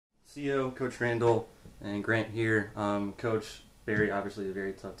CEO, Coach Randall, and Grant here. Coach Barry, obviously a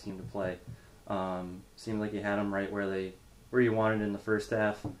very tough team to play. Seemed like you had them right where you wanted in the first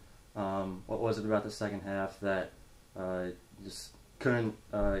half. What was it about the second half that just couldn't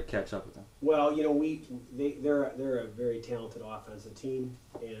catch up with them? Well, you know, they're a very talented offensive team,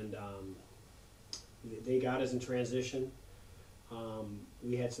 and they got us in transition.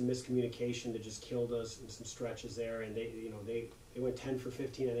 We had some miscommunication that just killed us in some stretches there, and they went 10 for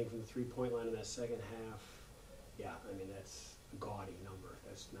 15, I think, from the three-point line in that second half. Yeah, I mean, that's a gaudy number.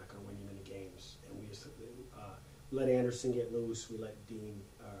 That's not going to win you many games. And we just let Anderson get loose. We let Dean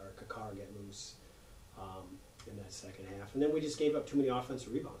or Kakar get loose in that second half. And then we just gave up too many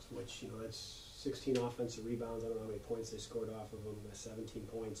offensive rebounds, which, that's 16 offensive rebounds. I don't know how many points they scored off of them. 17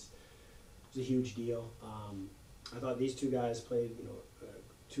 points. It was a huge deal. I thought these two guys played,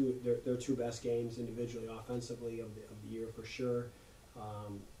 their two best games individually, offensively of the year for sure.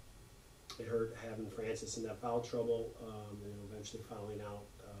 It hurt having Francis in that foul trouble, and eventually fouling out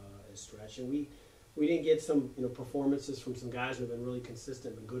as stretch. And we didn't get some performances from some guys who have been really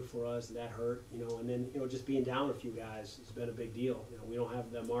consistent and good for us, and that hurt. And then just being down a few guys has been a big deal. We don't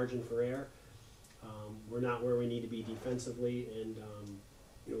have the margin for error. We're not where we need to be defensively, and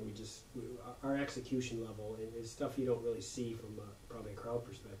our execution level is stuff you don't really see from probably a crowd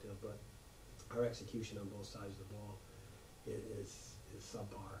perspective, but our execution on both sides of the ball is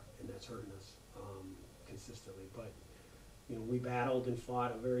subpar, and that's hurting us consistently. But we battled and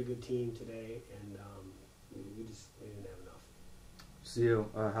fought a very good team today, and we didn't have enough. CEO,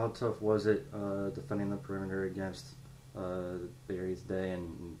 how tough was it defending the perimeter against Barry's day,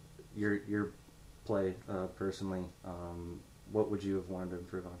 and your play personally? What would you have wanted to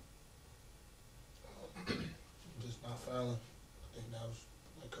improve on? Just not fouling. I think that was,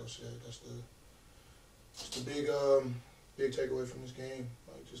 like Coach said, that's the big takeaway from this game.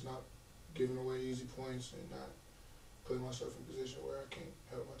 Like, just not giving away easy points and not putting myself in a position where I can't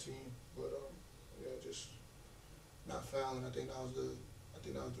help my team. But just not fouling. I think that was the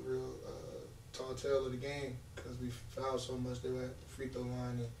real tall tale of the game, because we fouled so much. They were at the free throw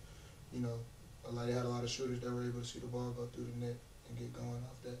line, and they had a lot of shooters that were able to see the ball go through the net and get going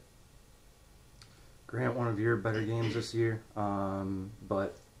off that. Grant, one of your better games this year,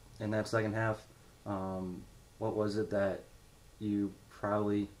 but in that second half, what was it that you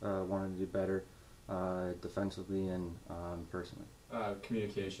probably wanted to do better defensively and personally?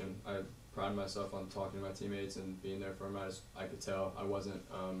 Communication. I pride myself on talking to my teammates and being there for them. As I could tell, I wasn't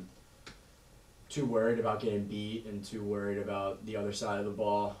too worried about getting beat and too worried about the other side of the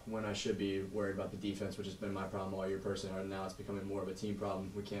ball when I should be worried about the defense, which has been my problem all year personally. And now it's becoming more of a team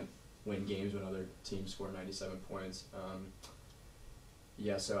problem. We can't win games when other teams score 97 points.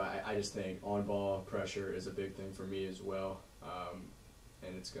 So I just think on-ball pressure is a big thing for me as well.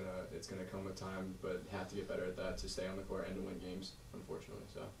 And it's gonna come with time, but have to get better at that to stay on the court and to win games, unfortunately.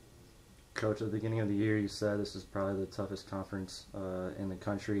 So, Coach, at the beginning of the year, you said this is probably the toughest conference in the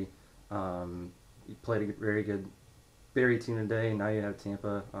country. You played a very good Barry team today. Now you have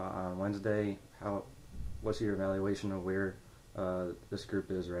Tampa on Wednesday. What's your evaluation of where this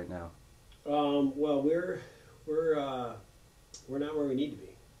group is right now? Well, we're not where we need to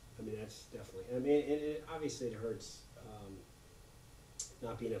be. I mean, that's definitely. I mean, obviously it hurts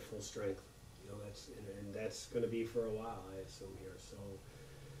not being at full strength. And that's going to be for a while, I assume here. So,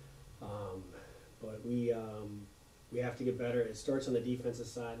 but we have to get better. It starts on the defensive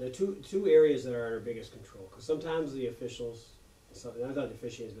side. There are two areas that are in our biggest control, because sometimes the officials. And I thought the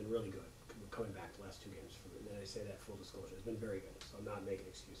officiating has been really good coming back the last two games. And I say that full disclosure, it's been very good. So I'm not making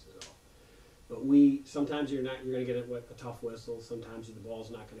excuses at all. But sometimes you're going to get a tough whistle. Sometimes the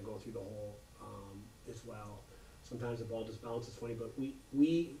ball's not going to go through the hole as well. Sometimes the ball just bounces funny. But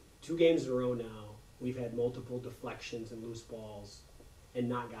we 2 games in a row now, we've had multiple deflections and loose balls and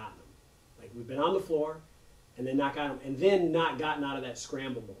not gotten them. Like, we've been on the floor and then not gotten them, and then not gotten out of that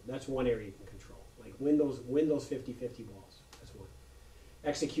scramble ball. That's one area you can control. Like, win those 50-50 balls. That's one.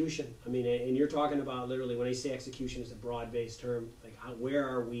 Execution. I mean, and you're talking about literally, when I say execution, it's a broad-based term. Like, where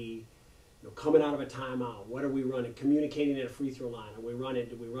are we? Coming out of a timeout, what are we running? Communicating at a free throw line. Are we running?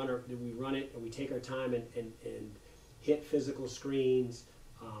 Do we run it? And we take our time and hit physical screens,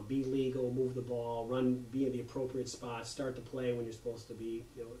 be legal, move the ball, be in the appropriate spot, start the play when you're supposed to be,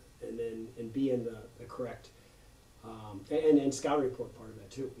 and be in the correct. And scouting report part of that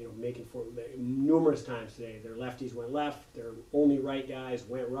too. Making numerous times today, their lefties went left, their only right guys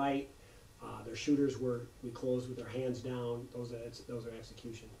went right. Their shooters we closed with their hands down. Those are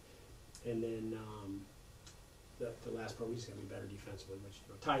execution. And then the last part, we just got to be better defensively, which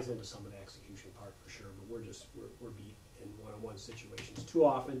ties into some of the execution part for sure. But we're beat in one-on-one situations too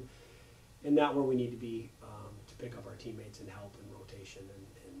often. and not where we need to be to pick up our teammates and help in rotation,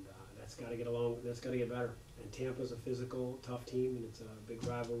 and that's got to get along. That's got to get better. And Tampa's a physical, tough team, and it's a big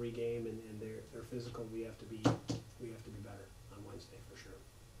rivalry game, and they're physical. We have to be better on Wednesday for sure.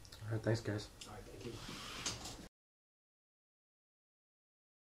 All right, thanks, guys. All right, thank you.